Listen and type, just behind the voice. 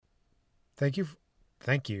Thank you.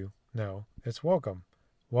 Thank you. No, it's welcome.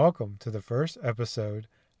 Welcome to the first episode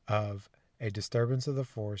of a Disturbance of the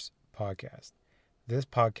Force podcast. This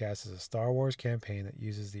podcast is a Star Wars campaign that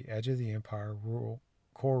uses the Edge of the Empire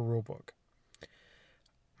core rulebook.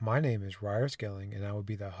 My name is Ryer Skilling, and I will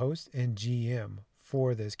be the host and GM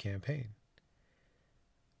for this campaign.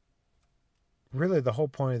 Really, the whole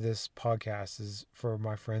point of this podcast is for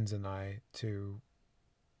my friends and I to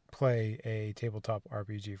play a tabletop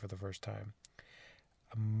RPG for the first time.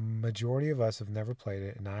 A majority of us have never played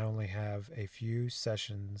it, and I only have a few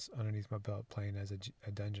sessions underneath my belt playing as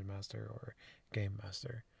a dungeon master or game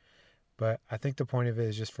master. But I think the point of it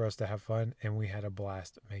is just for us to have fun, and we had a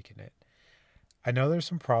blast making it. I know there's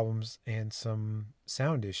some problems and some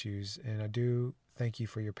sound issues, and I do thank you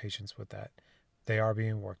for your patience with that. They are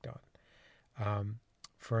being worked on.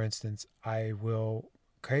 For instance, I will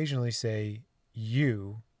occasionally say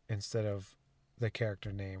you instead of the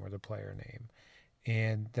character name or the player name.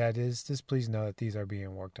 And that is, just please know that these are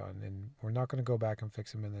being worked on. And we're not going to go back and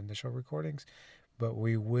fix them in the initial recordings, but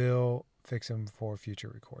we will fix them for future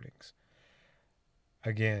recordings.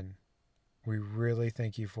 Again, we really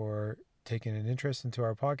thank you for taking an interest into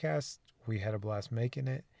our podcast. We had a blast making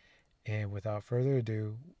it. And without further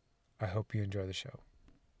ado, I hope you enjoy the show.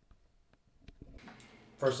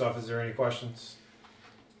 First off, is there any questions?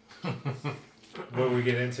 What do we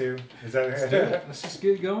get into? Is that Let's just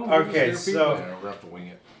get going. Okay, so yeah, we're have to wing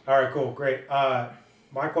it. All right, cool, great.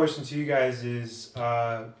 My question to you guys is: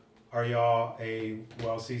 are y'all a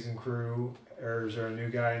well-seasoned crew, or is there a new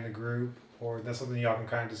guy in the group, or that's something y'all can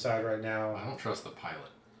kind of decide right now? I don't trust the pilot.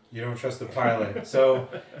 You don't trust the pilot, so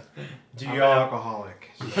do I'm y'all? an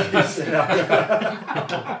alcoholic.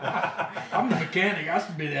 I'm the mechanic. I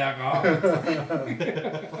should be the alcoholic.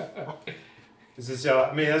 Is this y'all?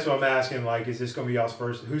 I mean, that's what I'm asking. Like, is this gonna be y'all's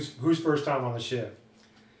first? Who's first time on the ship?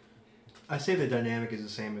 I say the dynamic is the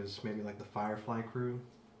same as maybe like the Firefly crew,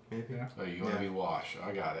 maybe. Yeah. Oh, you want to be Wash?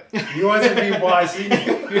 I got it. You want to be wise? You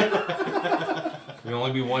can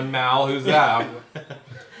only be one Mal. Who's that?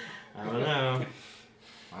 I don't know.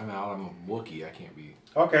 I'm out. I'm a Wookiee. I can't be.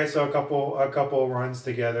 Okay, so a couple runs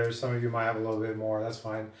together. Some of you might have a little bit more. That's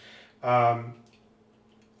fine.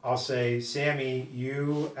 I'll say, Sammy,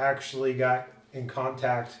 you actually got in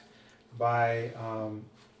contact by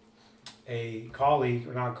a colleague,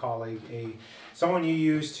 or not a colleague, someone you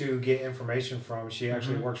used to get information from. She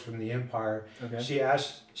actually works from the Empire. Okay.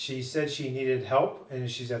 She said she needed help, and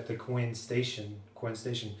she's at the Kween Station. Kween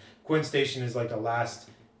Station is like the last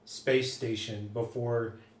space station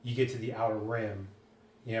before you get to the Outer Rim.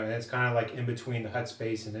 You know, and it's kind of like in between the Hutt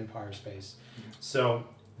space and Empire space. So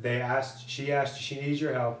she needs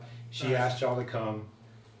your help. She asked y'all to come,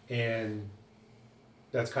 and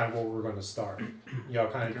that's kind of where we're going to start. Y'all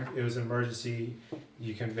kind of, it was an emergency.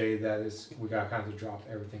 You conveyed that we got kind of to drop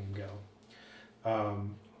everything and go.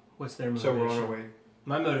 What's their So motivation? we're on our way.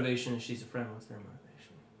 My motivation is she's a friend. What's their motivation?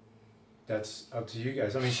 That's up to you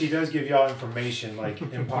guys. I mean, she does give y'all information, like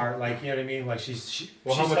Empire, like, you know what I mean? Like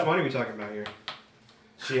Well, how much money are we talking about here?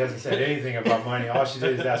 She hasn't said anything about money. All she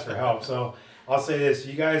did is ask for help. So I'll say this: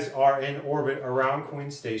 you guys are in orbit around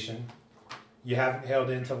Kween Station. You haven't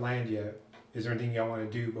hailed in to land yet. Is there anything y'all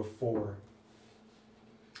want to do before?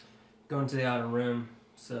 Going to the outer rim.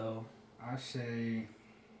 So I say.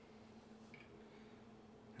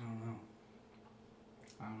 I don't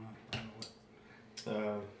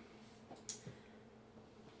know.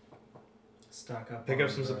 stock up. Pick on up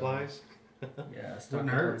some the- supplies. Yeah, stock Wouldn't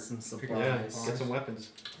up hurt. on some Yeah, supplies. get some weapons.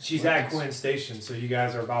 She's at Kween Station, so you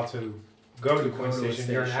guys are about to go to Kween go to a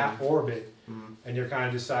Station. You're in station. orbit, Mm-hmm. and you're kind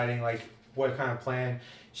of deciding like what kind of plan.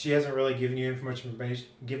 She hasn't really given you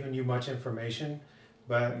much information,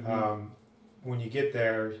 but when you get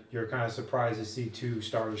there, you're kind of surprised to see 2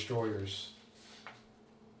 Star Destroyers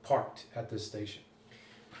parked at this station.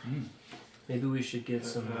 Maybe we should get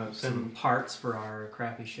some parts for our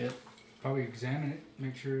crappy ship. Probably examine it,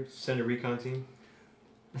 make sure it's. Send a recon team.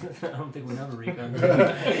 I don't think we have a recon.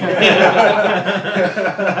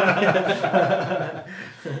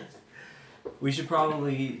 We should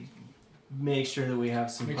probably make sure that we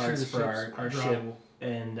have some Make sure parts the for our ship's ship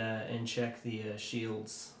drivable. and check the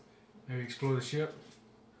shields. Maybe explore the ship.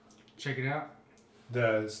 Check it out.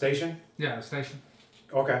 The station? Yeah, the station.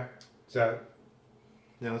 Okay. So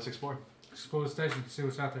Yeah, let's explore. Explore the station. See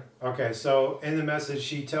what's out there. okay, so in the message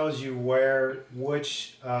she tells you where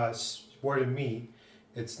to meet.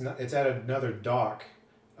 It's at another dock.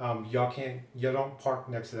 Y'all don't park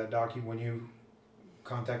next to that dock. When you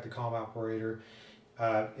contact the comm operator,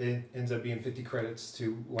 it ends up being 50 credits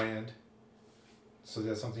to land. So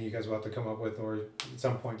that's something you guys will have to come up with, or at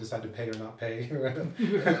some point decide to pay or not pay.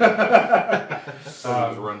 Just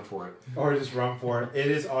run for it. Or just run for it. It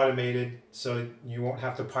is automated, so you won't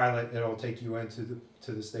have to pilot. It'll take you into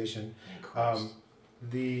the station. God.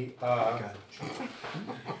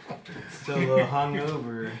 Still a little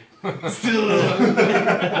hungover. Still.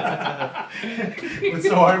 What's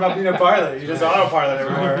so hard about being a pilot? You just autopilot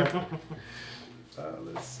everywhere.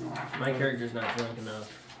 Let's see. My character's not drunk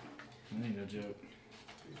enough. That ain't no joke.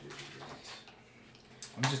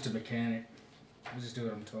 I'm just a mechanic. I just do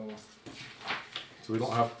what I'm told. So we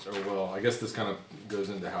don't have, I guess this kind of goes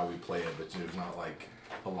into how we play it, but there's not like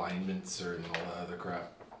alignments or and all that other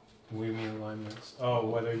crap. We mean alignments. Oh,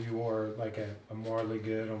 whether you are like a morally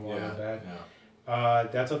good or morally bad. Yeah.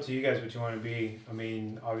 That's up to you guys what you want to be. I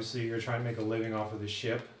mean, obviously you're trying to make a living off of the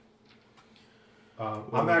ship.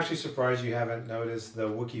 I'm actually surprised you haven't noticed the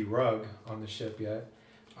Wookiee rug on the ship yet.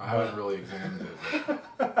 I haven't really examined it.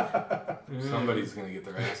 Somebody's gonna get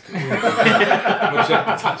their ass kicked.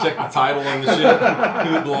 check the title on the ship,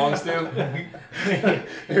 who it belongs to.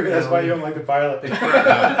 Maybe that's why you don't like the pilot.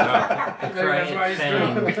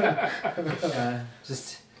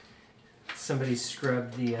 Just somebody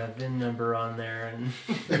scrubbed the VIN number on there and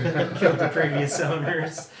killed the previous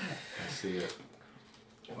owners. I see it.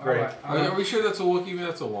 Great. Are we sure that's a Wookiee? Maybe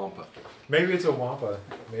that's a Wampa. Maybe it's a Wampa.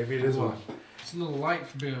 Maybe it is one. It's a little light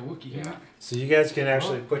for being a Wookiee, yeah. So you guys can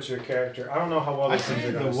actually put your character. I don't know how well I these things say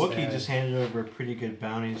are the going to Wookiee stand. just handed over a pretty good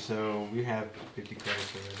bounty, so we have 50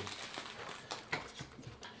 credits already.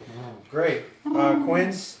 Great.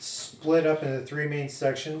 Quinn's split up into 3 main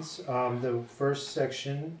sections. The first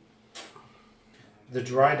section, the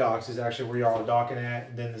dry docks, is actually where y'all are docking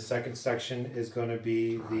at. Then the second section is going to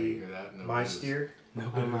be the my steer. No,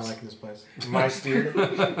 I'm not liking this place. My steer.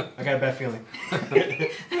 I got a bad feeling.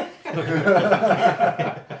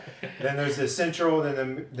 Then there's the central,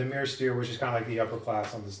 then the mirror steer, which is kind of like the upper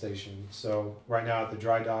class on the station. So right now at the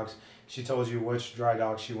dry docks, she told you which dry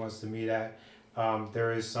dock she wants to meet at.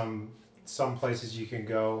 There is some places you can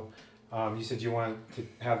go. You said you want to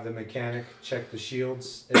have the mechanic check the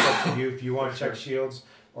shields. It's up to you if you want to check shields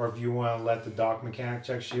or if you want to let the dock mechanic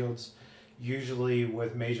check shields. Usually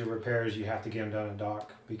with major repairs, you have to get them done in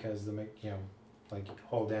dock because the like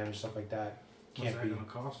hull damage, stuff like that What's can't that be. going to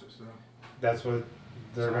cost us, though? That's what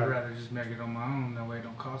they're So I'd gonna. rather just make it on my own. That way it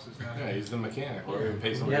don't cost us nothing. Yeah, he's the mechanic. Or we can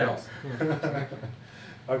pay somebody else. Yeah.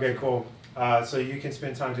 Okay, cool. So you can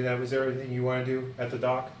spend time doing that. Was there anything you want to do at the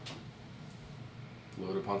dock?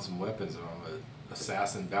 Load upon some weapons. I'm an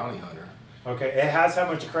assassin bounty hunter. Okay, it has how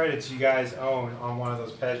much credits you guys own on one of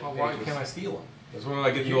those pages. Well, why can't I steal them? That's when I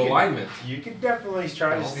get You to can- alignment. You can definitely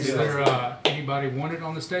try to Is steal. there anybody wanted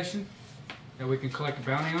on the station that we can collect a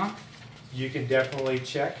bounty on? You can definitely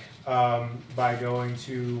check by going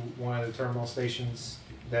to one of the terminal stations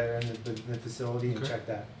that are in the facility and Okay. check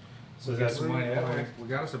that. So We got that's some money that way. We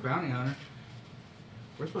got us a bounty hunter.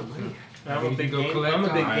 Where's my money? I'm You a can big go game. collect I'm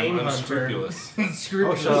a big on- game I'm hunter. unscrupulous.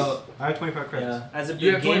 Screw So I have 25 credits. yeah, as a You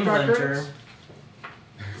big have game 25 hunter, credits?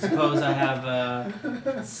 suppose I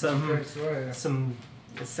have some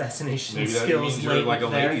assassination Maybe that skills means you're latent like a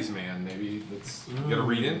there. ladies' man. Maybe that's you gotta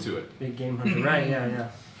read into it. Big game hunter, right? Yeah.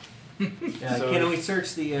 Yeah, So- can we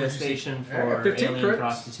search the station Yeah, for 15 alien credits.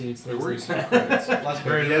 prostitutes? Wait, where are you things sending like that? credits? Last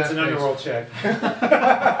Very that's last an page. underworld check.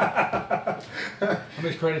 How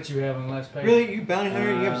much credits you have on the last page? Really? You bounty hunter?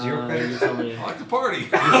 You have 0 credits? it's only- I like to party.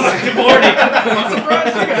 I'm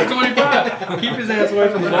surprised you got 25. Keep his ass away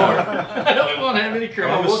from the bar. I don't want to have any I'm a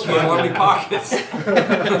credits. Wookiee. I don't have any pockets.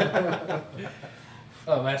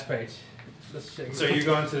 Oh, last page. Let's check. So you're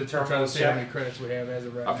going to the I'm trying terminal to see how check. many credits we have as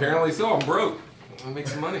of right now. Apparently so. I'm broke. I'll make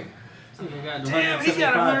some money. So you got Damn, he's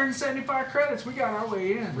got 175. 175 credits. We got our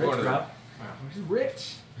way in. Rich, What bro. He's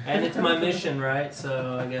rich. And it's my mission, right?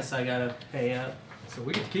 So I guess I gotta pay up. So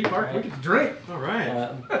we get to keep our, we get to drink. All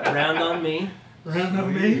right. Round on me. Round up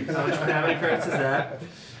me. How many credits is that?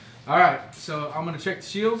 All right, so I'm gonna check the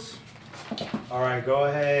shields. All right, go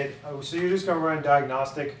ahead. So you're just going to run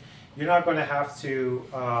diagnostic. You're not going to have to.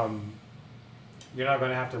 You're not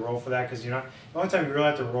going to have to roll for that because you're not. The only time you really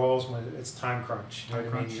have to roll is when it's time crunch. You know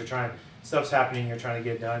what I mean? You're trying. Stuff's happening. You're trying to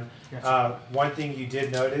get it done. Gotcha. One thing you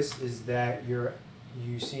did notice is that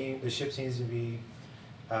the ship seems to be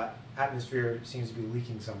atmosphere seems to be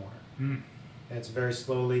leaking somewhere. Hmm. And it's a very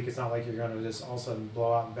slow leak. It's not like you're going to just all of a sudden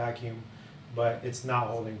blow out and vacuum, but it's not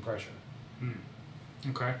holding pressure.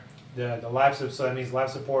 Okay. The life support, so that means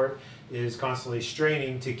life support is constantly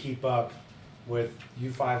straining to keep up with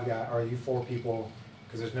you 5 guys or you 4 people,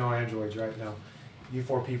 because there's no androids right now. You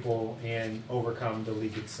 4 people and overcome the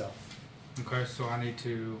leak itself. Okay, so I need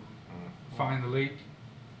to find the leak.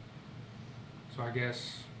 So I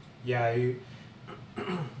guess. Yeah,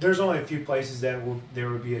 there's only a few places that there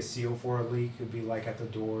would be a seal for a leak. It would be like at the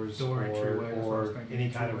doors Door entryway, that's what I was or thinking, any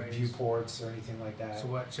kind of entryways. viewports or anything like that. So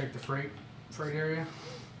what? Check the freight area.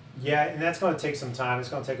 Yeah, and that's going to take some time. It's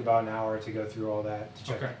going to take about an hour to go through all that,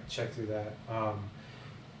 to Okay. check through that.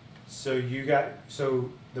 So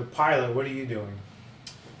the pilot, what are you doing?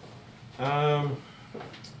 I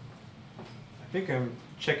think I'm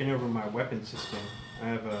checking over my weapon system. I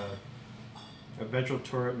have a ventral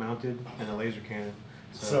turret mounted and a laser cannon.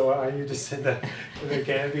 So are you just in the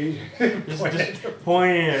canopy? Just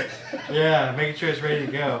pointing it. Yeah, making sure it's ready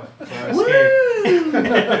to go. So I escape.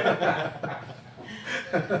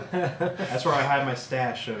 That's where I hide my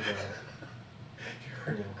stash of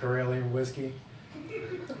Karelian whiskey.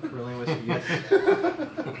 really whiskey. Yes.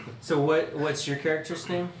 So what's your character's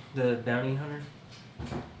name? The bounty hunter?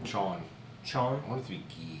 Sean. Sean? I want it to be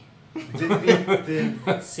Gee.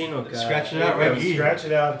 Sino guy. Scratch it out, right? Gee. Scratch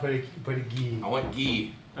it out and put a gee. I want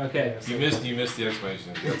Gee. Okay. You missed the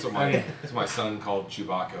explanation. That's what my son called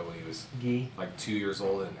Chewbacca when he was Gee. like 2 years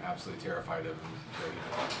old and absolutely terrified of him. So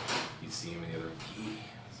he'd see him in the other Gee.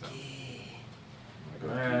 So,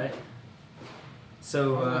 Alright.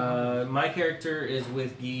 So my character is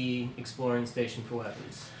with the exploring station for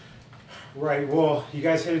weapons. Right, well, you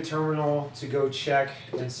guys hit a terminal to go check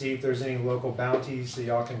and see if there's any local bounties that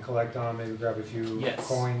y'all can collect on, maybe grab a few Yes.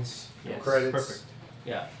 coins, Yes. credits. Perfect.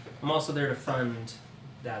 Yeah. I'm also there to fund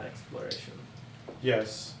that exploration.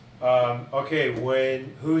 Yes. Okay,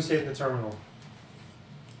 who's hitting the terminal?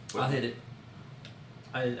 I'll hit it.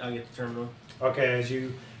 I'll get the terminal. Okay, as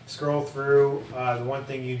you scroll through, the one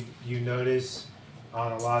thing you notice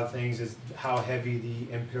on a lot of things is how heavy the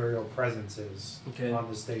Imperial presence is Okay. on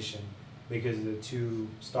the station because of the 2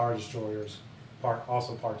 Star Destroyers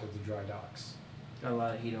also parked at the dry docks. Got a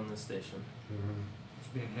lot of heat on this station. It's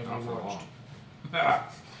being Not heavily for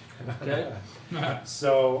watched. Okay.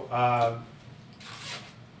 So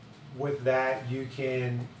with that, you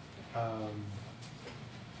can,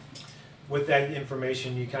 with that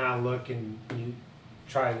information, you kind of look and you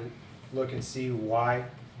try to look and see why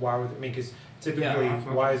because typically, Yeah.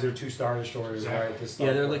 why is there 2 Star Destroyers right at this?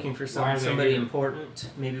 Yeah, they're looking for Why are they somebody here? important.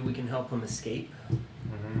 Maybe we can help them escape,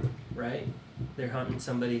 right? They're hunting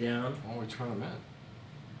somebody down. Oh, we turn them in.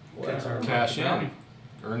 Well, Cash Bounty. in.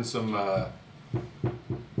 Earn some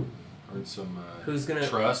Who's gonna?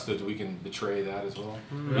 trust that we can betray that as well.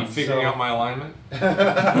 Hmm. Are you figuring So- out my alignment?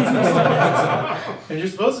 And you're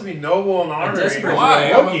supposed to be noble and honoring. desperate-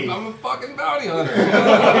 Why? Loki. I'm a fucking bounty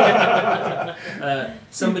hunter.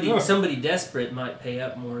 Somebody desperate might pay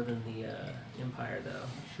up more than the Empire, though.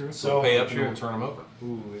 So pay up and we'll turn them over.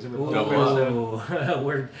 Ooh, is it Double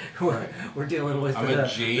Republican? we're dealing with I'm a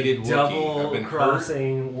jaded Wookiee. I've double been hurt.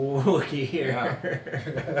 crossing Wookiee here.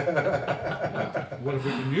 What if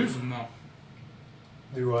we can use them though?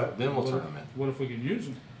 do what? Then we'll turn them in. What if we can use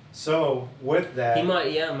them? So with that, He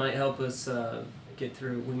might help us get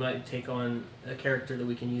through. We might take on a character that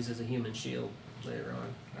we can use as a human shield later on.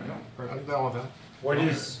 I'm down with that.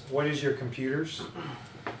 what is your computers?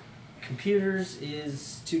 Computers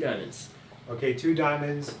is 2 diamonds. Okay, 2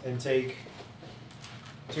 diamonds and take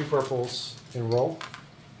 2 purples and roll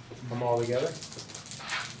them all together.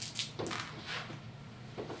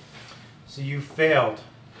 So you failed.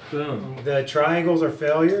 Boom. The triangles are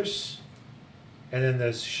failures, and then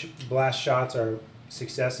the blast shots are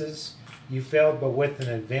successes. You failed, but with an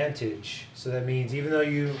advantage. So that means even though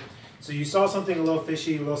you saw something a little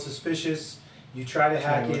fishy, a little suspicious, you try to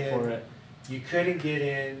hack Look in. for it. You couldn't get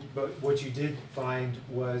in, but what you did find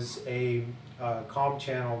was a comm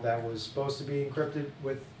channel that was supposed to be encrypted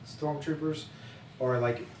with stormtroopers, or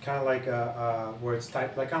like kind of like where it's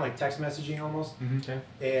typed, like kind of like text messaging almost. Okay.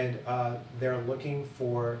 And they're looking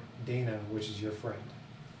for Dana, which is your friend.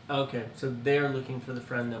 Okay, so they're looking for the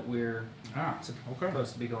friend that we're Ah, okay.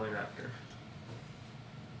 supposed to be going after.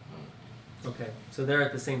 Okay, so they're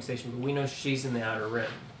at the same station, but we know she's in the outer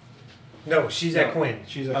rim. No, she's at Quinn.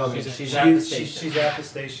 She's a Okay, so she's at the station. She's at the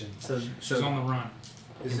station. So She's on the run.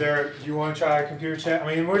 Is there? Do you want to try a computer check?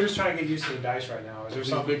 I mean, we're just trying to get used to the dice right now. Is there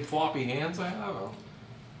These something? big floppy hands I have.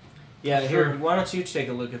 yeah, Sure. here. Why don't you take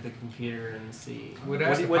a look at the computer and see? We'd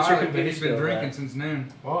ask the what's your pilot, but computer he's been skill drinking at? since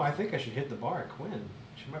noon. Well, I think I should hit the bar at Quinn.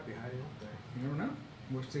 She might be hiding up there. You never know.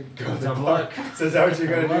 We'll see. Dumb luck. So is that what you're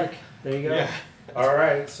Dumb gonna luck. There you go. Yeah. do? All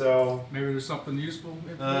right. So Maybe there's something useful.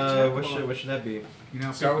 What should that be? You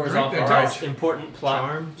know, Star people Wars drink, they offers talk. important plot.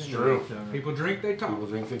 Charm? It's true. People drink, they talk. People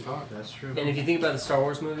drink, they talk. That's true. And if you think about the Star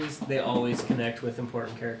Wars movies, they always connect with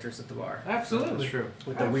important characters at the bar. That's Absolutely. true.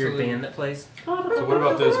 With the weird Absolutely. band that plays. So what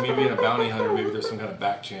about this? Me being a bounty hunter, maybe there's some kind of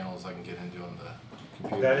back channels I can get into on the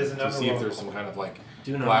computer That is an to see if underworld. there's some kind of like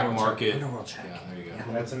Do an black underworld market. Check. Underworld check. Yeah, there you go. Yeah.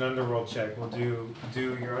 That's an underworld check. We'll do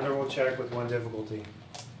your underworld check with 1 difficulty,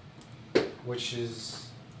 which is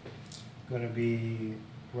going to be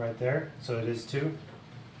right there. So it is 2.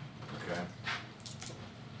 Okay.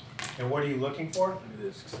 And what are you looking for? It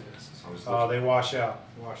is successes. I was Oh, they wash out.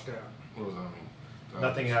 Washed out. what does that mean?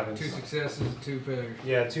 Nothing happens. 2 successes, 2 failures.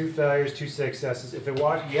 Yeah, 2 failures, 2 successes. If it you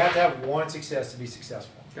have to have 1 success to be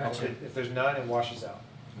successful. Gotcha. If there's none, it washes out.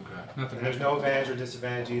 Okay. Nothing. And there's no advantage or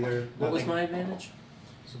disadvantage either. What was Nothing. my advantage?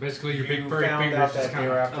 So basically, your You big furry found fingers out just that kind they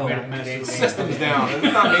were of after Oh, made that a mess. game. The system's down. It's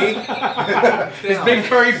not me. His big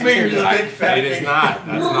furry fingers. Big fat It is finger. not.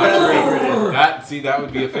 That's not true. That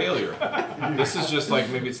would be a failure. This is just like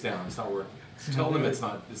maybe it's down. It's not working. Tell them it's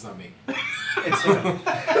not me. It's him.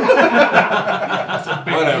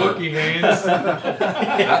 Whatever. Wookie hands.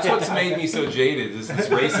 That's what's made me so jaded. Is this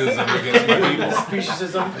racism against my people?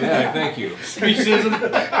 Speciesism. Yeah, thank you.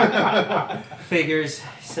 Speciesism. Figures.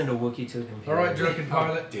 Send a Wookiee to a computer. All right, drunken How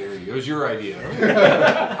pilot. dare you? It was your idea.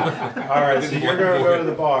 All right, so you're going to go to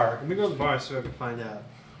the bar. Let me go to the bar so I can find out.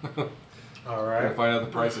 All Gonna right. find out the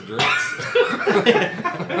price of drinks.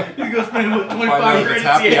 You go spend what, 25 Find out if it's credits.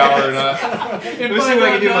 happy hour or not. Let's see what I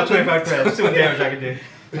can do with my 25 credits. See what damage I can do.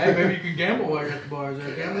 Hey, maybe you can gamble while you're at the bar. Is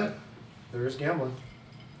there gambling? There is gambling.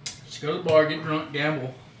 Just go to the bar, get drunk,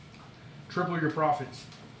 gamble. Triple your profits.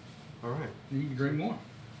 All right. You can drink more.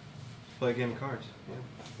 Play a game of cards. Yeah.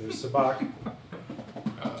 There's Sabak.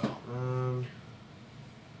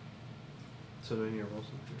 So do I need to roll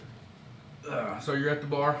something? So you're at the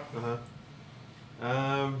bar.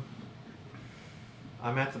 I'm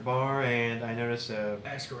at the bar and I notice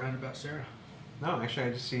Ask around about Sarah no, actually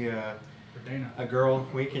I just see or Dana. a girl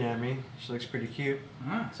winking at me. She looks pretty cute.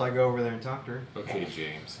 Ah. So I go over there and talk to her. Okay,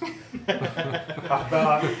 James. How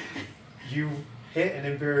about you hit an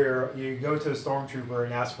Imperial, you go to a Stormtrooper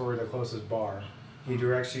and ask for the closest bar. He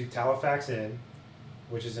directs you Halifax Inn,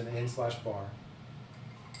 which is an inn/bar.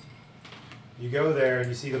 You go there and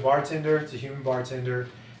you see the bartender, it's a human bartender,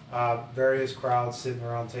 various crowds sitting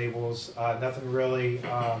around tables. Nothing really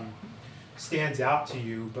stands out to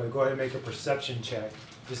you, but go ahead and make a perception check.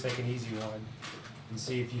 Just make an easy one and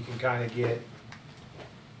see if you can kind of get,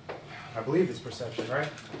 I believe it's perception, right?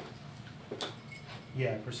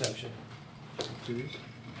 Yeah, perception. Do these?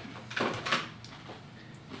 That's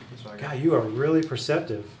what I got. God, you are really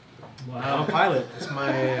perceptive. I'm a Wow. pilot. It's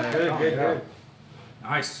my Good.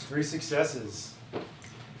 Nice. 3 successes.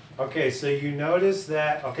 Okay, so you notice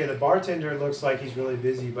that, okay, the bartender looks like he's really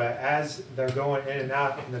busy, but as they're going in and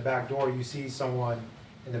out in the back door, you see someone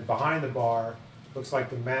behind the bar, looks like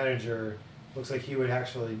the manager, looks like he would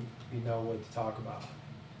actually know what to talk about.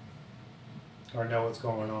 Or know what's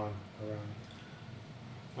going on around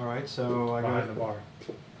All right, so I behind go the bar.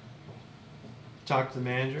 talk to the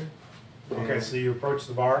manager. Okay, and so you approach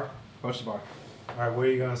the bar. approach the bar. All right, what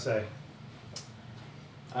are you going to say?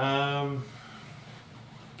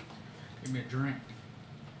 Give me a drink.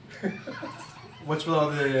 What's with all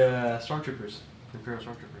the stormtroopers? Imperial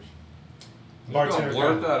stormtroopers. You gonna Bartender.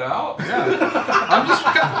 blurt that out?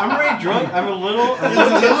 I'm already drunk. I'm a little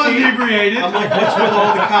Little inebriated. I'm like, what's with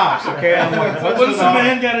all the cops? Okay, I'm like, What what's does with the all?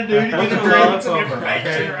 man got to do to get What's a with drink? all Some the information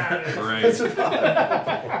okay. around it. Great.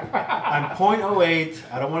 I'm .08.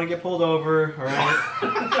 I don't want to get pulled over. All right.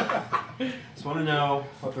 Just want to know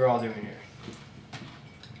what they're all doing here.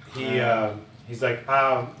 He's like,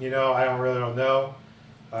 I don't know.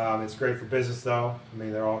 It's great for business though. I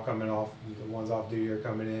mean, they're all coming off. The ones off duty are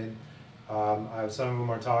coming in. Some of them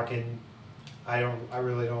are talking. I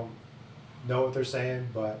really don't know what they're saying,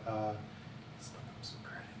 but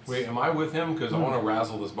Wait, am I with him? Because I want to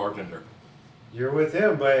razzle this bartender. you're with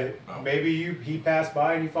him. But Oh. maybe he passed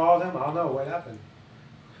by and you followed him. I don't know what happened.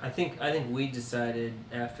 I think we decided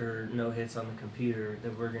after no hits on the computer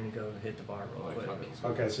that we're gonna go hit the bar real Like quick. fucking-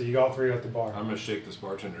 Okay, so you all 3 at the bar. I'm gonna shake this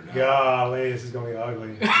bartender down. Golly, this is gonna be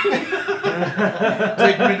ugly. Take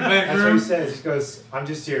him in the back That's what he room. says. He goes, I'm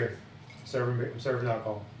just here, I'm serving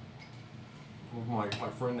alcohol. Well, my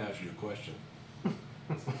friend asked you a question.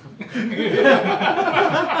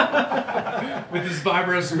 With his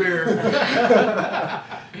vibro spear.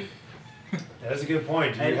 That's a good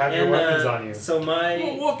point. Do you And- have your and, weapons on you? So Well, my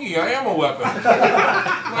Wookie, I am a weapon.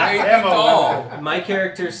 I ain't am a tall. my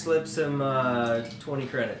character slips him 20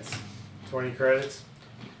 credits. 20 credits.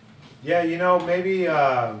 Yeah, maybe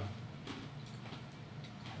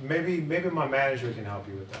my manager can help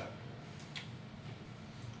you with that.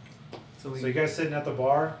 So So you guys sitting at the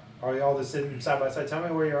bar? Are you all just sitting side by side? Tell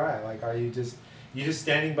me where you're at. Like, are you just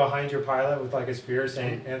standing behind your pilot with like a spear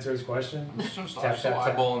saying answer his question? I'm just Tap, tap,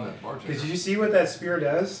 tap. eyeballing that bartender. Because you see what that spear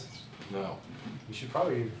does? No. You should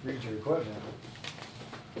probably read your equipment.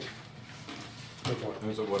 Go for it.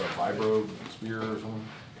 Is it what, a vibro spear or something?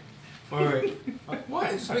 All right. What?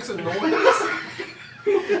 It just makes a noise?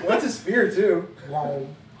 What's a spear too? Wow.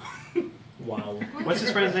 Wow. What's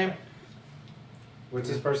his friend's name? What's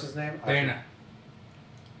this person's name? Dana.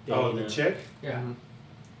 Oh, the Dana. chick? Yeah.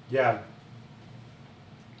 Yeah.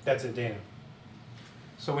 That's it, Dana.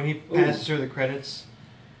 So when he passes her the credits,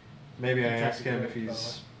 maybe I Check ask the him if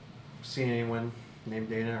credits, he's seen anyone named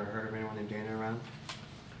Dana or heard of anyone named Dana around.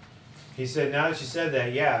 He said, now that you said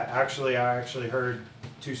that, yeah, actually, I actually heard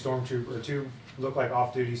two look like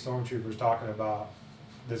off-duty stormtroopers talking about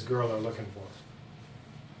this girl they're looking for.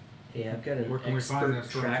 Yeah, I've got an Where can we find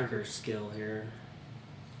expert that stormtrooper? tracker skill here.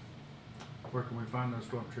 Where can we find those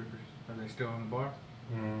stormtroopers? Are they still in the bar?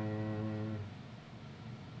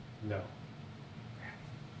 No.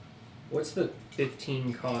 What's the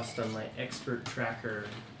 15 cost on my expert tracker?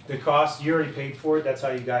 The cost, you already paid for it. That's how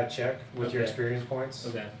you got to check with your Okay. experience points.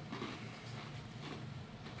 Okay.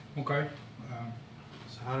 Okay.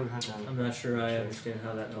 So how do we hunt down? I'm not sure I understand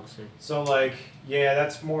how that helps me So, like, yeah,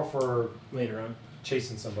 that's more for later on.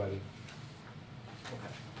 chasing somebody.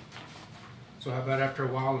 Okay. So how about after a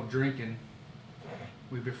while of drinking,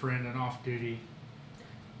 we befriend an off-duty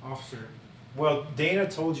officer? Well, Dana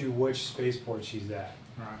told you which spaceport she's at.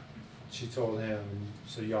 Right. She told him,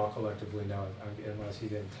 so y'all collectively know it, unless he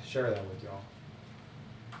didn't share that with y'all.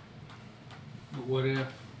 But what if,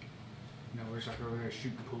 we're just like over there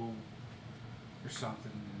shooting pool or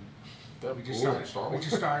something, and we just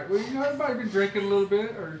started, well, everybody's been drinking a little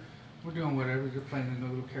bit, or we're doing whatever, they're playing the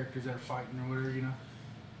little characters that are fighting or whatever,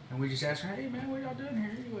 and we just ask them, hey man, what y'all doing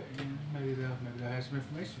here anyway? Maybe they'll have some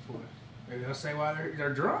information for us. Maybe they'll say why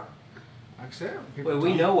they're drunk. Like I said, people Well, we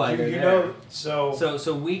talk. know why they're You there. know, so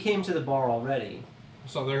So we came to the bar already.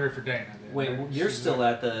 So they're here for Dana. Then. Wait, you're still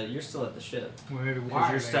at the ship. Well, maybe Because why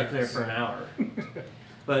you're are stuck they there for an hour.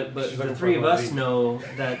 But She's the looking three for of a us lead. know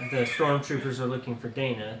that the stormtroopers are looking for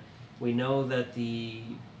Dana. We know that the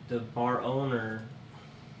bar owner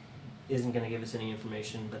isn't going to give us any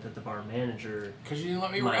information, but that the bar manager Because you didn't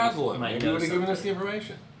let me Might- razzle it. might Maybe know you would have given us something. the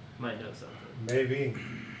information. might know something. maybe.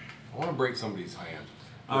 I want to break somebody's hand.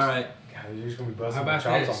 All right, God, you're just going to be busting How my about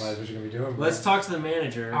chops this? on that. Is what you're going to be doing. bro. let's talk to the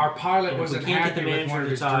manager. Our pilot and if we wasn't can't get the happy with one manager of to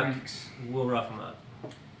his talk, drinks. we'll rough him up.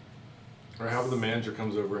 Or how about the manager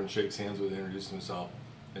comes over and shakes hands with him, introduces himself,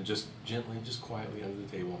 and just gently, just quietly under the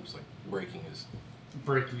table, just like breaking his.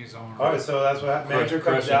 Breaking his arm. All right, so that's what happened. Manager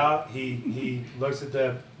comes Crushing. out. He looks at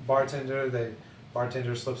the bartender. The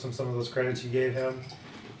bartender slips him some of those credits you gave him.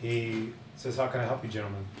 He says, "How can I help you,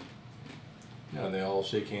 gentlemen? Yeah, they all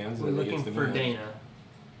shake hands. We're and he looking gets the for man. Dana.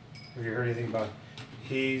 Have you heard anything about?"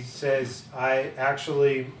 He says, "I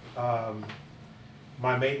actually,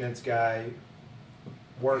 my maintenance guy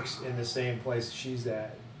works in the same place she's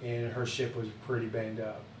at, and her ship was pretty banged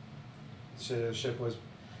up. So the ship was,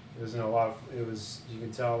 it was in a lot of, it was, you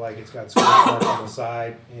can tell like it's got scratch marks on the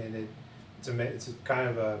side, and it's a kind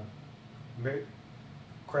of a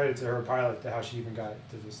credit to her pilot to how she even got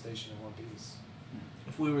to the station in one piece."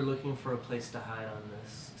 If we were looking for a place to hide on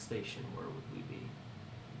this station, where would we be?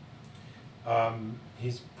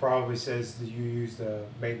 He probably says that you use the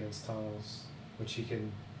maintenance tunnels, which he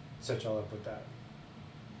can set y'all up with that.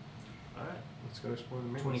 All right, Let's go explore the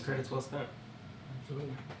main 20 stuff. credits well spent.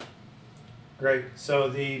 Absolutely. Great. So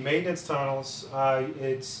the maintenance tunnels,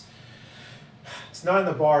 it's not in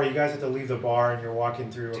the bar. You guys have to leave the bar, and you're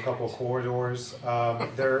walking through a couple of corridors.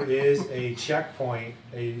 There is a checkpoint,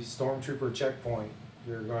 a stormtrooper checkpoint.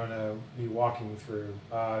 You're going to be walking through.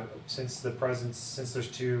 Since there's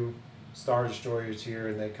two Star Destroyers here,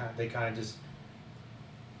 and they kind of just,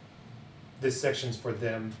 this section's for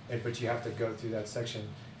them, but you have to go through that section.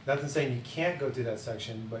 Nothing saying you can't go through that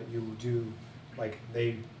section, but you do, like,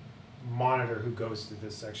 they monitor who goes through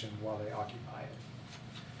this section while they occupy it.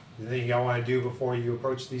 Anything y'all want to do before you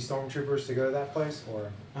approach these stormtroopers to go to that place,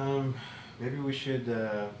 or? Maybe we should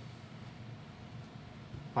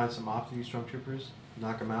find some off-duty stormtroopers,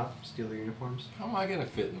 knock them out, steal their uniforms. How am I gonna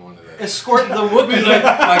fit in one of those? Escort the Wookiee Like,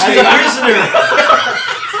 as a prisoner.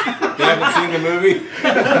 You haven't seen the movie?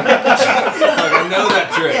 Like, I know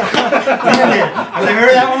that trick. Have they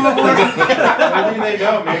heard that one before? Maybe they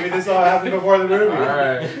don't. Maybe this all happened before the movie. All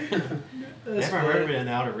right. Never heard of it in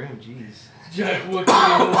Outer Rim. Jeez. Giant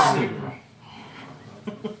Wookiee.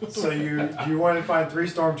 So you want to find three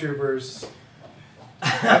stormtroopers.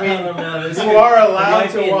 I don't know. This You could- are there allowed might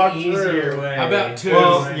to be an walk easier through. way. How about two?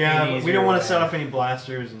 Well, Might be yeah, an but we easier don't want way. to set off any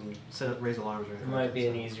blasters and raise alarms or There anything. might be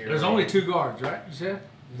an easier. There's way. only two guards, right? You said?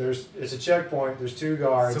 It's a checkpoint. There's 2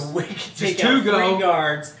 guards. So we can take out 3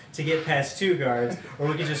 guards to get past 2 guards, or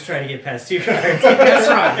we can just try to get past 2 guards. That's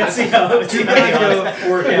right. And see how the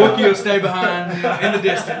work out. Wookiee will stay behind in the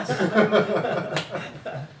distance.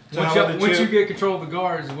 Once you get control of the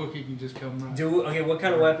guards, the Wookiee can just come right. Okay, what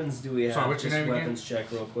kind of weapons do we have? Sorry, what's your name again? Weapons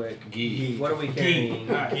check real quick. Gee. What are we carrying?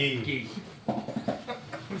 Gee. Oh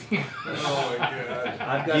my god.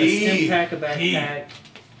 I've got a stim pack, a backpack,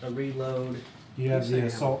 a reload. You have the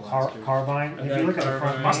assault carbine. If you look at the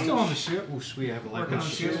front Am I still on the ship? Oh, sweet. I have a Working on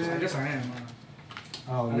ships? I guess I am.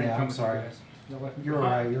 Oh, yeah, I'm sorry. You're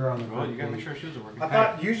right, you're on the Well, you gotta make sure shields are working. I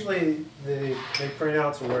thought usually they print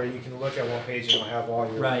out to where you can look at one page and it'll have all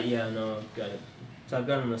your... Right, yeah, no, I've got it. So I've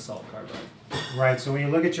got an assault carbine. Right, so when you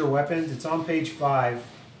look at your weapons, it's on page 5,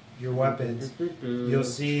 your weapons. You'll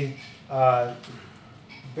see,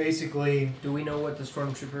 basically... Do we know what the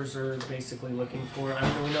stormtroopers are basically looking for? I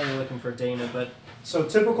mean, we know they're looking for Dana, but... So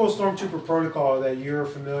typical stormtrooper protocol that you're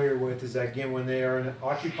familiar with is that, again, when they are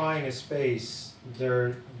occupying a space,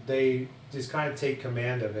 they just kind of take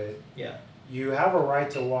command of it. Yeah. You have a right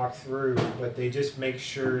to walk through, but they just make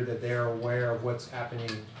sure that they're aware of what's happening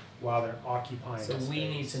while they're occupying So the space. we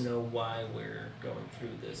need to know why we're going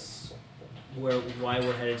through this, why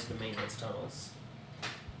we're headed to the maintenance tunnels.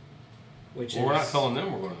 We're not telling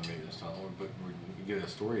them we're going to the maintenance tunnel, but we get a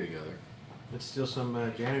story together. Let's steal some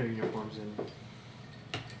janitor uniforms and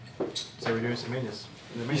say we're doing some maintenance.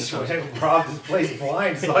 You should have robbed this place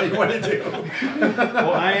blind, is all you want to do.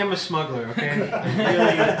 Well, I am a smuggler, okay? I'm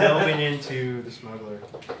really delving into the smuggler.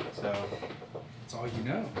 So, That's all you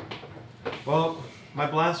know. well, my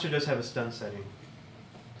blaster does have a stun setting.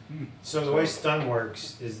 So the way stun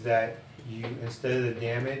works is that you, instead of the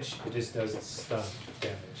damage, it just does stun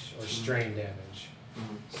damage or strain damage.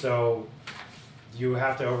 Mm-hmm. So you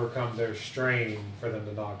have to overcome their strain for them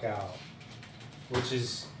to knock out. Which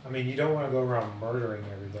is, I mean, you don't want to go around murdering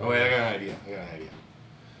everybody. Oh wait, I got an idea.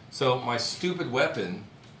 So my stupid weapon,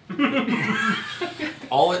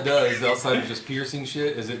 all it does outside of just piercing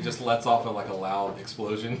shit is it just lets off like a loud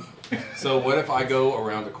explosion. So what if I go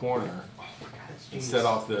around a corner and set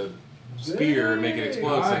off the spear and make it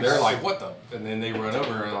explode? So they're like, what the? And then they run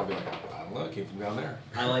over and I'll be like, I don't know, it came from down there.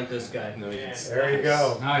 I like this guy. No, There you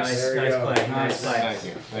go. Nice. There you Nice go. play. Nice. Thank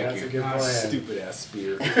you. That's a good plan. Stupid ass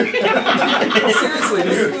spear. Seriously,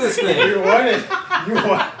 listen to this thing. You won it.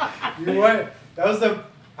 You won it. That was the...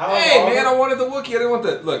 Hey man, I wanted the Wookiee. I didn't want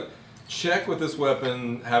that. Look, check with this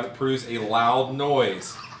weapon, have it produce a loud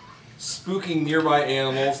noise, spooking nearby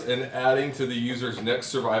animals and adding to the user's next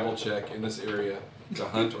survival check in this area to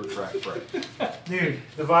hunt or track prey. Dude,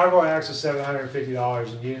 the Viral Axe was $750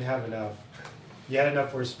 and you didn't have enough. You had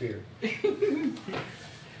enough for a spear.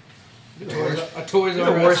 A Toys You're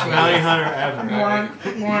R the Us worst man. bounty hunter ever.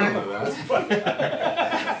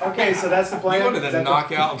 Okay, so that's the plan. You wanted to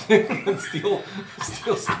knock out and steal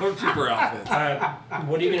stormtrooper outfits. Alright,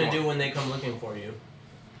 what are you going to do when they come looking for you?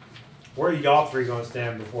 Where are y'all three going to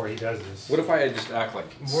stand before he does this? What if I had just act like...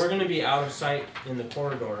 We're going to be out of sight in the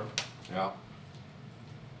corridor. Yeah.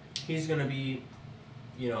 He's going to be,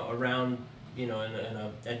 around, in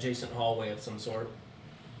a adjacent hallway of some sort.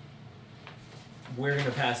 We're going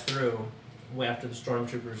to pass through after the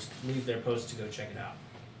stormtroopers leave their post to go check it out.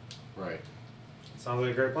 Right. Sounds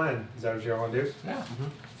like a great plan. Is that what y'all want to do? Yeah.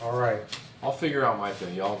 Mm-hmm. All right. I'll figure out my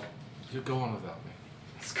thing. You're going without me.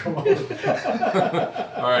 Let's go on.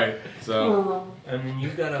 All right. So. And then you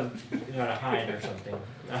gotta hide or something.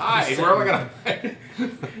 Hide? Where am I gonna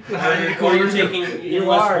hide? Or you're taking, You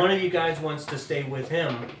unless are. one of you guys wants to stay with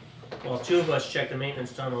him, while 2 of us check the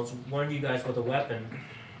maintenance tunnels, one of you guys with a weapon,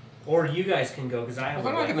 or you guys can go, because I have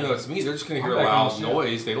Well, a they're not weapon. going to notice me. They're just going to hear a I'm back on loud the ship.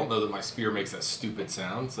 noise. They don't know that my spear makes that stupid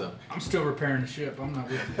sound. So I'm still repairing the ship. I'm not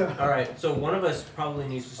with you. Alright, so one of us probably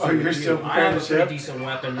needs to stay Oh, with you're you. still I preparing have the a pretty ship? decent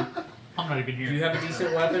weapon. I'm not even Do here. you have a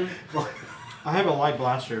decent weapon? I have a light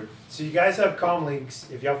blaster. So you guys have comm links.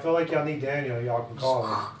 If y'all feel like y'all need Daniel, y'all can call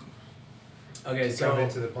him Okay, to come so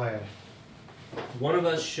into the plan. one of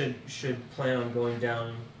us should plan on going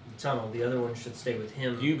down the tunnel. The other one should stay with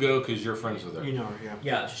him. you go because you're friends with her. You know her, yeah.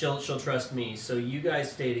 Yeah, she'll trust me. So you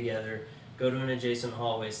guys stay together, go to an adjacent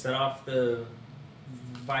hallway, set off the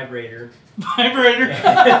vibrator. Vibrator. You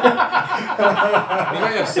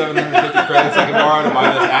might have 750 credits I can borrow to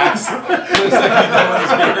buy this axe. Just like you done with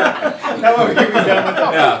this beer. That one we can be done with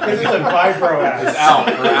that. Yeah. Because it's a vibro axe. It's out.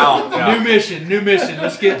 We're out. Yeah. Yeah. New mission.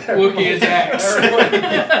 Let's get Wookiee his axe.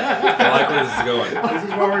 I like where this is going. This is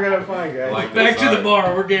what we're gonna find, guys. I like Back this. to the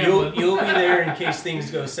bar. We're gambling. You'll be there in case things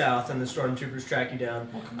go south and the stormtroopers track you down.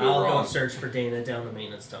 I'll go search for Dana down the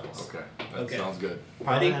maintenance tunnels. Okay, that sounds good.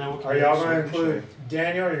 Are y'all going to include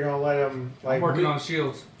Daniel, or you're going to let him, like... I'm working on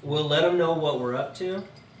shields. We'll let them know what we're up to,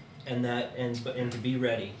 and to be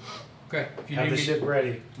ready. Okay. If you have need the me, ship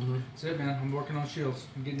ready. that's it, man. I'm working on shields.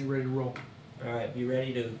 I'm getting it ready to roll. All right, be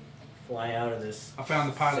ready to fly out of this. I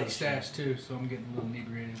found the pilot station. stash, too, so I'm getting a little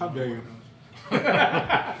inebriated. How dare you.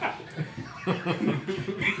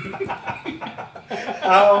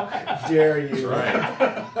 How dare you?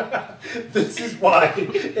 Right. This is why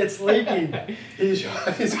it's leaking. He's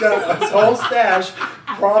got his whole stash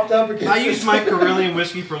propped up against I used my Carillion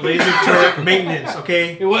whiskey for laser turret maintenance,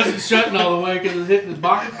 okay? It wasn't shutting all the way because it was hitting the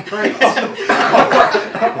box crates. all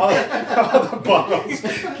the bottles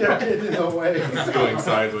kept getting in the way. It's going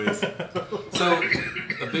sideways. So,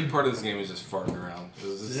 a big part of this game is just farting around.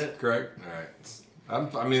 Is this correct? All right.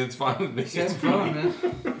 I mean, it's fine with me. It's fun, man.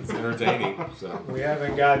 It's entertaining. So We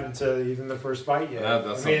haven't gotten to even the first fight yet.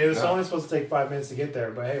 It was only supposed to take 5 minutes to get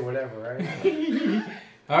there, but hey, whatever, right?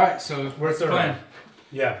 All right, so what's the plan?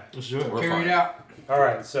 Yeah. Let's do it. We're Carry fine. it out. All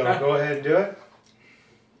right, so go ahead and do it.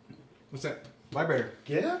 What's that? Library.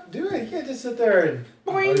 Get up, do it. You can't just sit there and...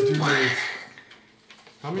 Boing. 2 minutes.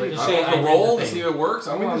 How many Just I say don't I know, did roll the to thing. see if it works.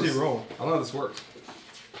 I How don't know many how does this, he roll? I don't know how this works.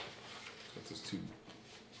 Got those 2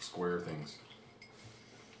 square things.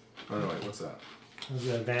 Oh, no, wait, what's that? Those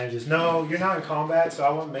are the advantages. No, you're not in combat, so I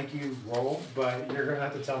won't make you roll, but you're going to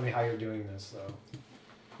have to tell me how you're doing this, though.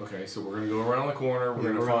 Okay, so we're going to go around the corner.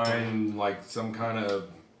 We're going to find, like, some kind of...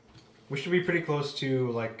 We should be pretty close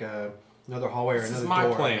to, like, another hallway or This another is my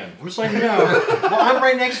door. plan. I'm just letting you know. Well, I'm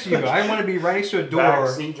right next to you. I want to be right next to a door.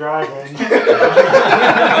 Backseat driving.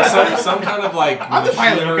 Like some kind of, like, I'm the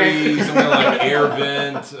pilot, machinery, okay? some kind of, like, air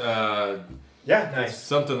vent, Yeah. Nice.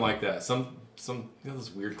 something like that. Some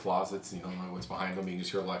those weird closet, you don't know what's behind them. You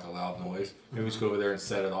just hear like a loud noise. Maybe we just go over there and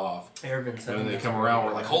set it off. Air vent And then they come around.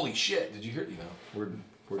 We're like, holy shit! Did you hear? You know,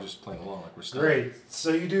 we're just playing along like we're stuck. Great.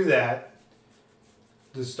 So you do that.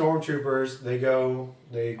 The stormtroopers, they go,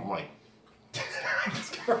 they... I'm like,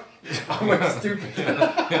 I'm like stupid.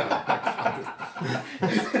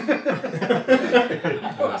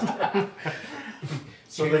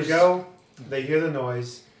 So they go, they hear the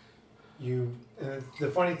noise. And the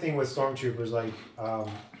funny thing with stormtroopers, like,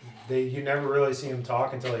 you never really see them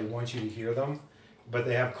talk until they want you to hear them, but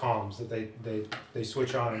they have comms that they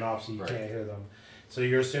switch on and off so you Right. can't hear them. So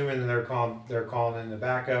you're assuming that they're calling in the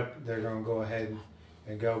backup. They're going to go ahead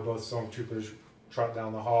and go. Both stormtroopers trot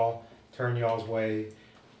down the hall, turn y'all's way,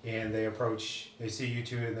 and they approach. They see you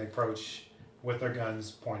two and they approach with their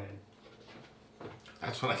guns pointed.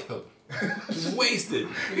 that's when I go. Just wasted.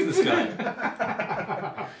 Look at this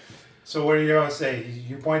guy. So what are you going to say?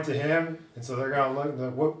 You point to him, and so they're going to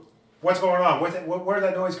look. What's going on? Where did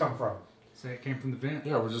that noise come from? So it came from the vent.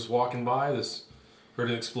 Yeah, we're just walking by. Heard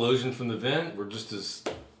an explosion from the vent. We're just as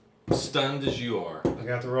stunned as you are. I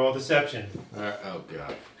got to roll deception Oh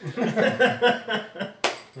god.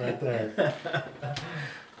 right there.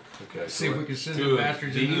 Okay. See if we can send two the of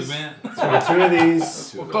bastards into the these. vent. So 2 of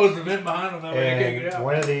these, We'll close the vent behind them. That way they can't get and out.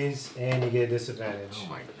 1 of these, and you get a disadvantage. Oh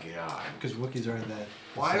my god. Because Wookiees aren't that.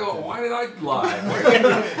 Why did I lie?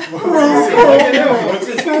 What's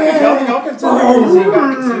his name? Y'all can tell me. Is he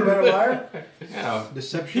a better liar? Yeah.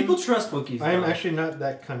 Deception? People trust Wookiees. I am though. actually not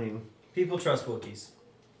that cunning. People trust Wookiees.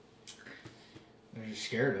 They're just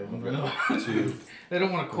scared of them. Two. They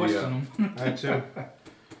don't want to question them. I too.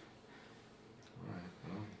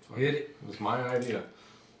 Hit it. It was my idea.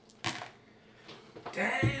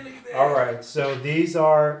 Dang, look at that. All right, so these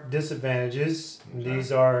are disadvantages.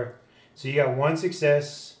 These are, so you got 1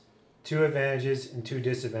 success, 2 advantages, and 2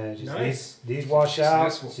 disadvantages. Nice. These wash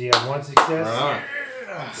out, Successful. so you have 1 success.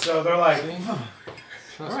 Right So they're like,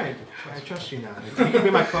 Alright, I trust you now. You can be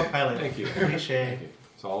my co-pilot. Thank you. Cliche.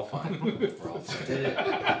 It's all fine. We're all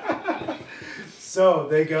fine. so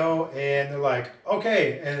they go and they're like,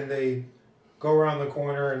 okay, and they go around the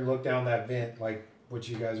corner and look down that vent, like what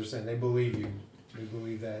you guys are saying. They believe you. They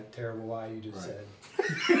believe that terrible lie you just said.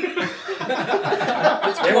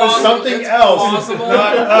 It was something else, possible.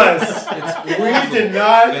 not us. It's We did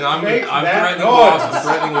not And I'm make that I'm noise.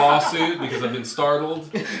 threatening lawsuit because I've been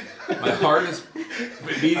startled. My heart is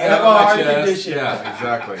beating I have out of a my heart chest. condition. Yeah,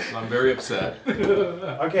 exactly. I'm very upset.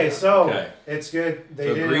 Okay, so Okay. it's good. They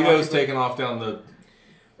So didn't Greedo's occupy- taking off down the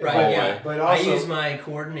Right, hallway. yeah. But I also- use my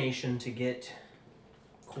coordination to get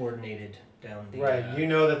coordinated down the. Right, you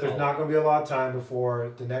know that there's not going to be a lot of time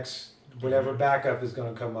before the next whatever backup is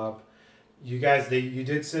going to come up. you guys, you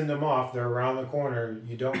did send them off. They're around the corner.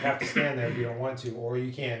 You don't have to stand there if you don't want to, or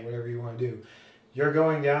you can, whatever you want to do. You're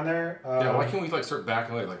going down there. Yeah, why can't we like start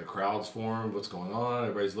backing away? Like a crowd's formed. What's going on?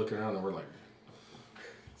 Everybody's looking around, and we're like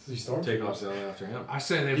taking off down after him. I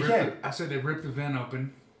said they rip the vent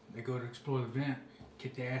open. They go to explore the vent,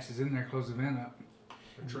 kick their asses in there, close the vent up.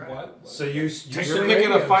 What? So you're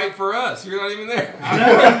picking a fight for us. You're not even there.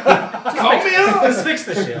 Call me out. Let's fix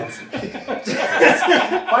the shields.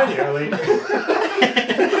 Find it early.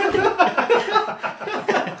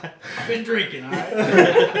 I've been drinking, all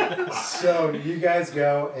right? So you guys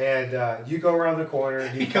go, and you go around the corner.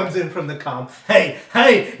 He comes in from the comm. Hey,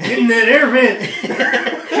 get in that air vent.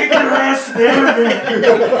 Kick your ass in the air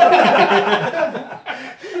vent.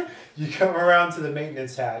 You come around to the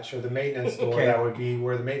maintenance hatch, or the maintenance door. Okay. That would be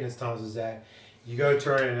where the maintenance tunnels is at. You go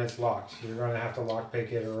turn it, and it's locked. You're going to have to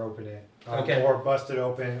lockpick it or open it. Or bust it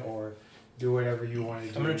open, or do whatever you want to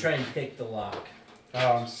do. I'm going to try and pick the lock.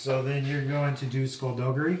 So then you're going to do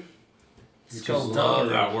skullduggery. Love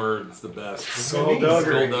that word. It's the best.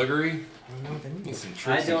 Skullduggery.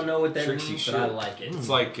 I don't know what that means, but I like it. It's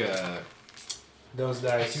like those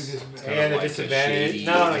dice. And a disadvantage.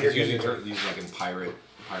 No, you're using like in pirate.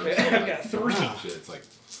 I've got 3. Shit. It's like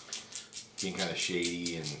being kind of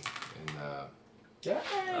shady and yeah.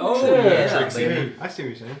 Baby. I see what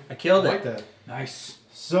you're saying. I killed it. I like that. Nice.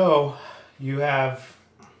 So you have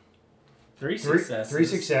 3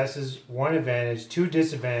 successes, 1 advantage, 2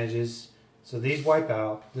 disadvantages. So these wipe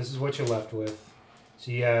out. This is what you're left with.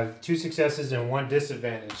 So you have 2 successes and 1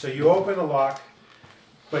 disadvantage. So you open the lock,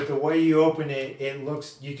 but the way you open it, it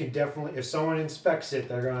looks, you can definitely, if someone inspects it,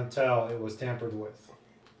 they're going to tell it was tampered with.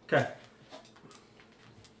 Okay.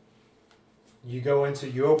 You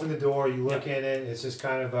open the door, you look in it, it's just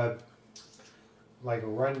kind of a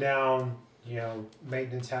rundown,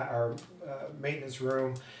 maintenance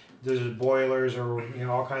room. There's boilers or,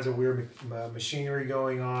 all kinds of weird machinery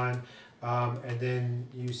going on. And then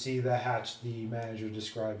you see the hatch the manager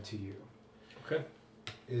described to you. Okay.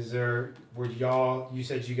 You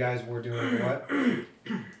said you guys were doing what? I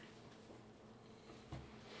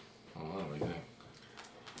don't know anything.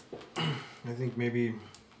 I think maybe,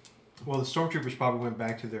 the stormtroopers probably went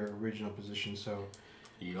back to their original position, so.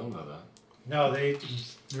 You don't know that. No,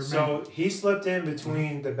 he slipped in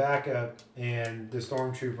between the backup and the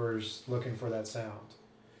stormtroopers looking for that sound.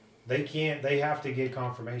 They have to get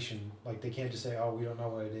confirmation. Like, they can't just say, oh, we don't know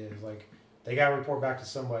what it is. Like, they got to report back to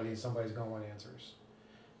somebody, and somebody's going to want answers.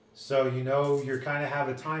 So, you kind of have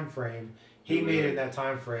a time frame. He made it in that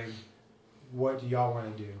time frame. What do y'all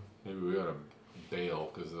want to do? Maybe we ought to bail,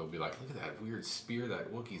 because they'll be like, look at that weird spear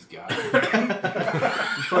that Wookiee's got. It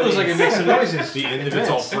looks like it makes some noises. The end of it's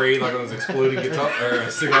all frayed, like on those exploding guitar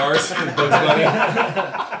cigars from Bugs Bunny.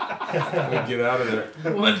 We get out of there.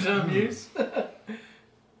 One-time use.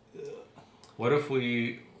 What if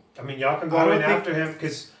we... y'all can go in after him,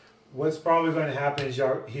 because what's probably going to happen is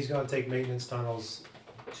he's going to take maintenance tunnels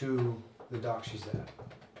to the dock she's at.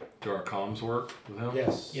 Do our comms work with him?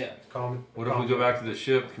 Yes. Yeah. What if we go back to the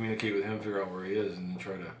ship, communicate with him, figure out where he is, and then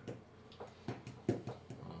try to... I don't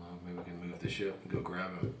know, maybe we can move the ship and go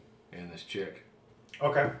grab him and this chick.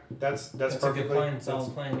 Okay. That's perfectly... a good plan.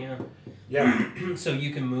 Solid plan, yeah. Yeah. So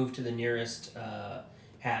you can move to the nearest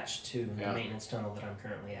hatch to the maintenance tunnel that I'm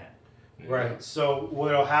currently at. Right. So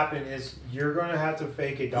what'll happen is you're going to have to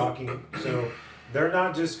fake a docking. So they're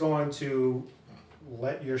not just going to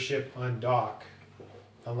let your ship undock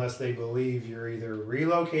unless they believe you're either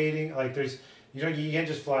relocating. Like you can't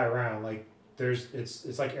just fly around. Like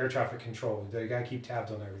it's like air traffic control. They got to keep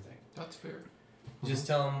tabs on everything. That's fair. Just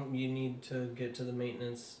tell them you need to get to the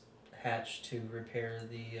maintenance hatch to repair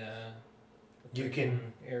the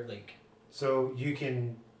air leak. So you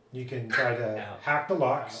can try to hack the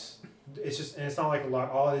locks. It's not like a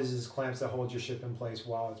lock. All it is clamps that hold your ship in place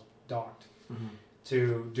while it's docked. Mm-hmm.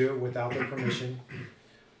 To do it without their permission,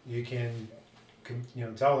 you can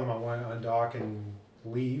tell them I want to undock and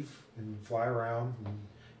leave and fly around. And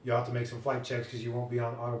you'll have to make some flight checks because you won't be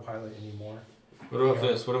on autopilot anymore. What about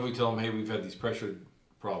this? What if we tell them, hey, we've had these pressure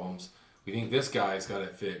problems. We think this guy's got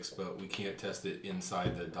it fixed, but we can't test it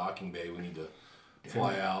inside the docking bay. We need to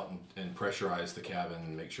fly out and pressurize the cabin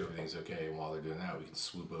and make sure everything's okay. And while they're doing that, we can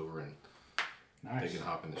swoop over and they can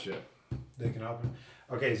hop in the ship. They can hop in.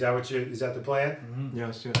 Okay, is that the plan? Mm-hmm. Yeah,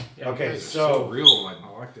 let's do it. Yeah, okay, so real. I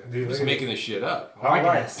like that. Dude, just making this shit up. All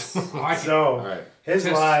right. His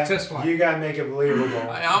lie, you gotta make it believable.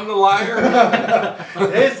 I'm the liar.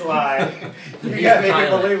 His lie, you gotta make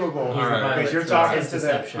it believable. Right. Because you're talking to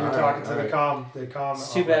the comm.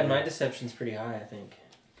 It's too bad my deception's pretty high, I think.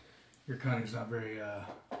 Your cunning's not very.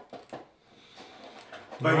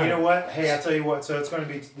 But you know what? Hey, I'll tell you what. So it's going to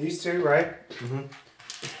be these two, right?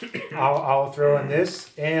 Mm-hmm. I'll throw in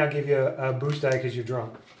this, and I'll give you a boost die because you're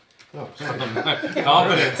drunk. Oh,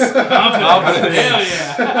 Confidence. Hell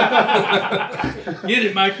yeah. Get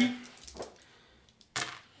it, Mikey.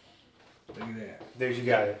 Look at that. There, you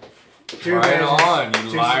got it. Two Right advantages, on,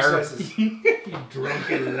 you two liar. successes. You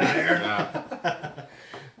drunken liar. Yeah.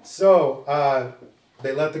 So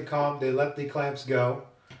they let the clamps go.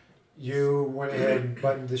 You went ahead and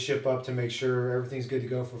buttoned the ship up to make sure everything's good to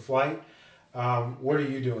go for flight. What are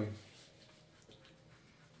you doing?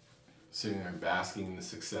 Sitting there basking in the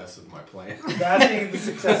success of my plan. Basking in the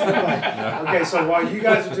success of the plan. Okay, so while you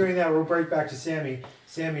guys are doing that, we'll break back to Sammy.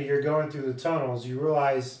 Sammy, you're going through the tunnels. You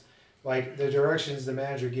realize, like, the directions the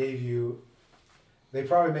manager gave you, they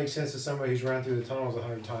probably make sense to somebody who's run through the tunnels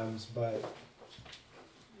 100 times, but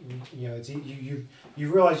you know, it's you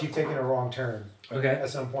realize you've taken a wrong turn. Okay. At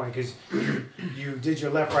some point, because you did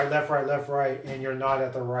your left, right, and you're not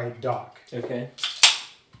at the right dock. Okay.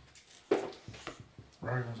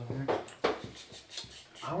 Right, goes over here.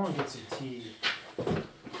 I want to get some tea.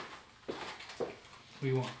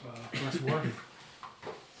 We want less water.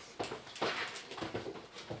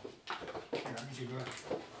 Here, I'll get you a glass.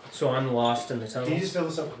 So I'm lost in the Can you tunnels. just fill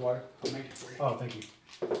this up with water? I'll make it for you. Oh, thank you.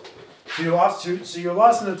 So you're lost. So you're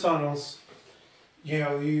lost in the tunnels. You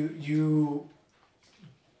know, you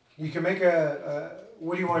can make a.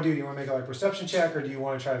 What do you want to do? Do you want to make a perception check, or do you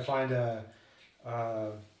want to try to find a?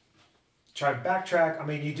 Try to backtrack. I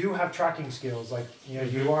mean, you do have tracking skills. Like, you know,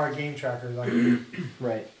 you are a game tracker. Like,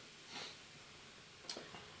 Right.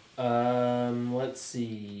 Let's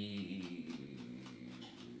see.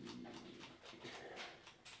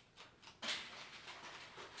 I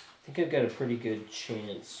think I've got a pretty good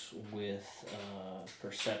chance with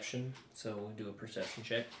perception, so we'll do a perception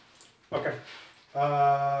check. okay.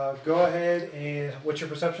 Go ahead and what's your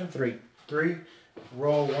perception? 3. 3.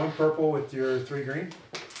 Roll 1 purple with your 3 green.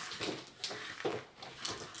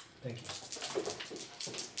 Thank you.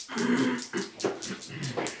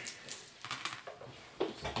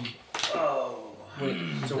 Oh. Wait,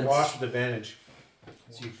 So that's- wash with advantage.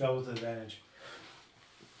 So you fell with advantage.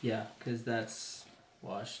 Yeah, because that's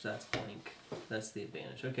wash, that's blank. That's the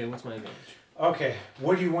advantage. Okay, what's my advantage? Okay.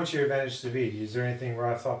 What do you want your advantage to be? Is there anything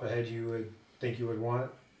right off the top of the head you would think you would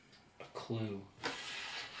want? A clue.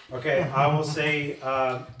 Okay, I will say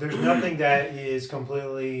there's nothing that is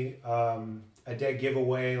completely a dead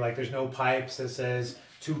giveaway. Like, there's no pipes that says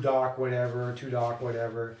to dock whatever.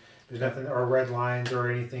 There's nothing, or red lines or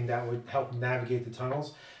anything that would help navigate the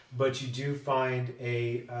tunnels. But you do find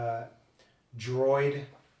a droid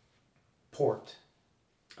port.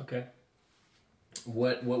 Okay.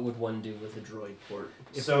 What would one do with a droid port?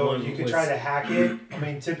 If So one you could was- try to hack it. I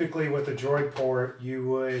mean, typically with a droid port, you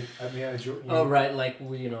would. Oh right, like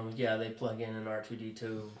we, they plug in an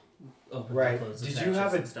R2D2, open Right. and close Did the you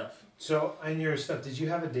have hatches a- and stuff. So in your stuff, did you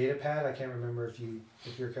have a data pad? I can't remember if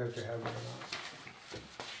your character had one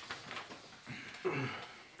or not.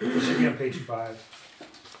 It should be on page 5.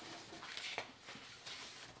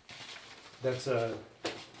 That's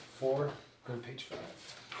 4. Go to page 5.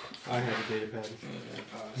 I have a data pad.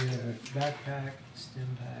 Backpack, stim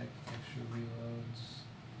pack, extra reloads.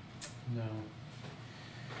 No.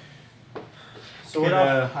 So Can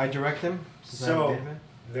what? I direct him? Since I have a So data pad?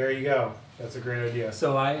 there you go. That's a great idea.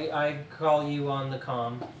 So I call you on the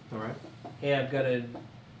comm. All right. Hey, I've got a.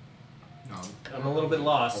 No. I'm a little bit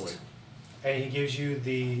lost. Oh, wait. And he gives you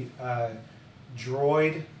the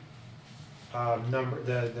droid number,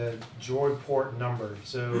 the droid port number.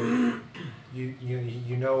 So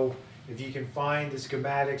you know if you can find the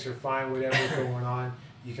schematics or find whatever's going on,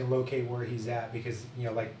 you can locate where he's at, because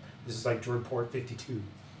like this is like droid port 52.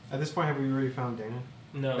 At this point, have we already found Dana?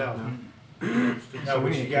 No. No, No. no, So we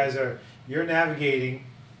but need you to guys you're navigating.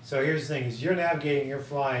 So here's the thing: is you're navigating, you're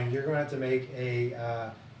flying. You're going to have to make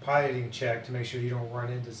a piloting check to make sure you don't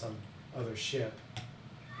run into some other ship.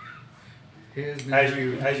 As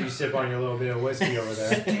you sip on your little bit of whiskey over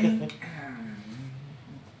there.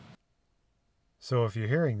 So if you're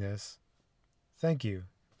hearing this, thank you,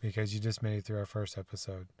 because you just made it through our first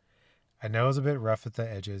episode. I know it was a bit rough at the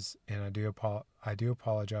edges, and I do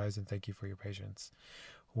apologize, and thank you for your patience.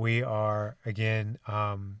 We are, again,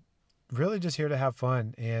 really just here to have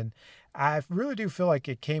fun, and I really do feel like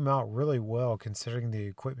it came out really well considering the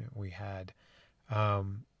equipment we had,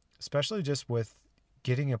 especially just with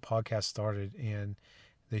getting a podcast started and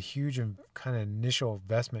the huge and kind of initial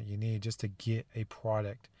investment you need just to get a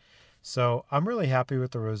product. So I'm really happy with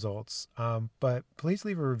the results, but please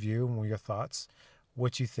leave a review with your thoughts,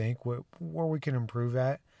 what you think, where we can improve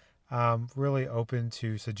at. really open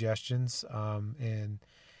to suggestions. And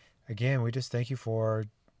again, we just thank you for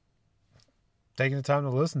taking the time to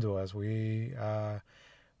listen to us.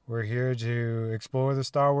 We're here to explore the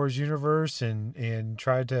Star Wars universe and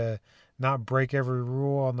try to not break every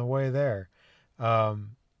rule on the way there.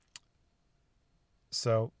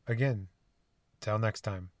 So again, till next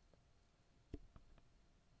time.